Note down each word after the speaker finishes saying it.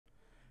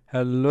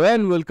Hello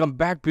and welcome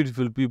back,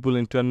 beautiful people,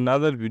 into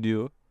another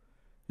video.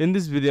 In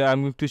this video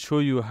I'm going to show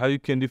you how you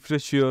can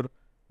refresh your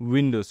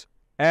Windows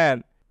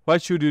and why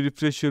should you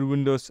refresh your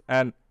Windows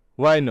and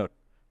why not.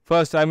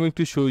 First, I'm going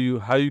to show you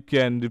how you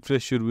can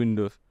refresh your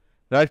Windows.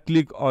 Right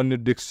click on your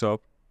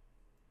desktop.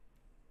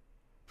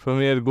 From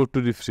here go to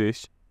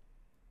refresh.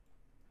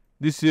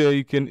 This way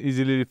you can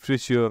easily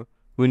refresh your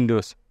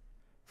Windows.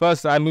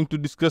 First, I'm going to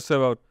discuss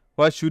about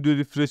why should you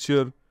refresh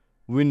your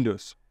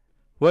Windows.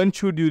 When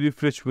should you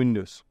refresh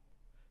Windows?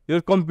 Your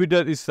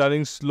computer is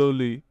running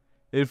slowly.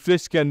 A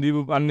refresh can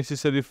remove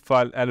unnecessary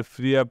files and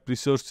free up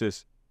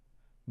resources.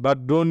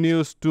 But don't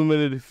use too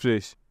many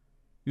refresh.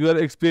 You are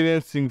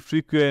experiencing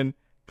frequent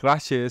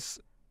crashes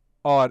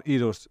or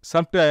errors.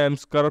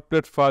 Sometimes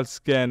corrupted files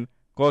can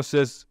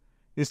cause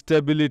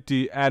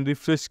instability and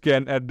refresh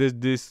can address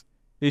this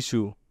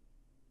issue.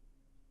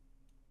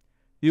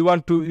 You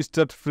want to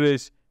start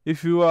fresh.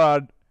 If you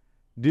are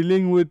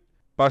dealing with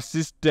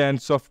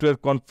persistent software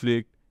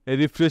conflict, a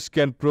refresh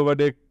can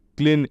provide a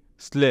clean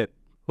slate.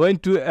 When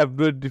to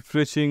avoid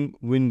refreshing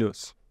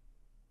Windows?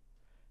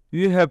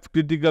 You have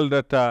critical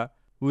data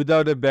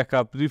without a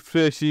backup.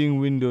 Refreshing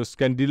Windows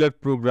can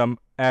delete program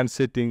and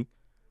setting.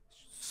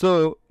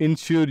 So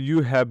ensure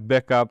you have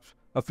backups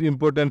of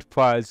important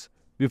files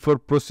before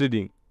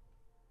proceeding.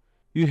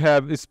 You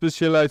have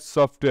specialized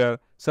software.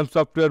 Some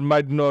software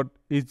might not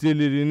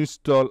easily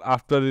reinstall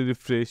after a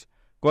refresh.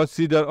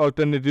 Consider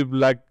alternative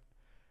like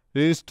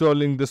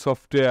reinstalling the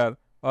software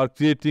or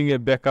creating a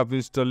backup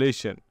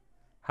installation.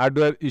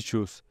 Hardware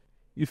issues.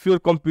 If your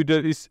computer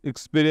is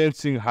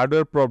experiencing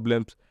hardware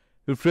problems,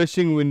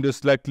 refreshing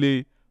Windows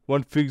likely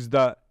won't fix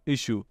the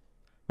issue.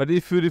 But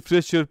if you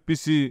refresh your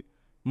PC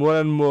more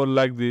and more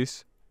like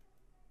this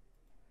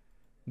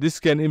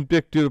can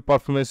impact your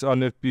performance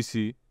on your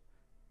PC.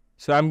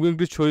 So I'm going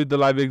to show you the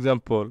live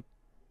example.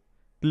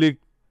 Click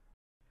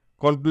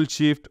Ctrl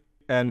Shift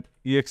and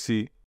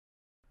EXE.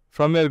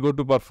 From here go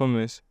to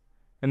performance,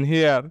 and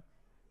here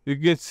you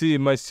can see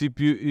my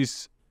CPU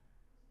is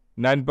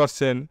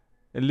 9%,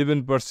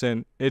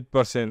 11%,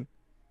 8%.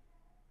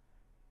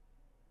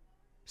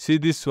 See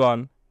this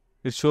one,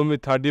 it show me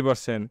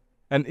 30%.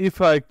 And if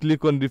I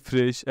click on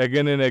refresh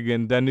again and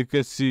again, then you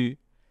can see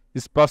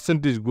this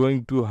percentage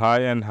going to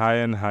high and high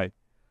and high.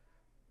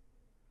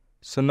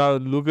 So now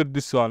look at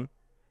this one,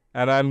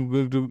 and I'm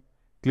going to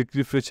click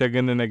refresh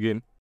again and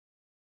again.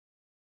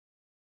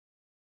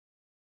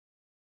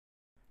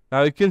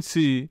 Now you can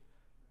see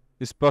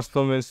this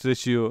performance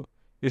ratio.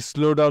 It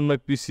slowed down my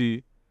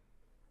PC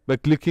by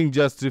clicking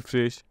just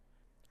refresh.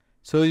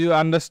 So you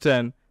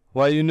understand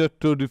why you need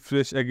to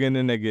refresh again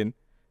and again.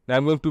 Now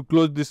I'm going to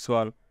close this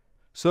one.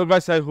 So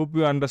guys, I hope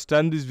you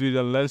understand this video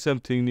and learn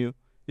something new.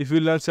 If you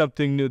learn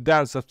something new,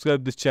 then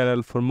subscribe this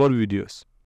channel for more videos.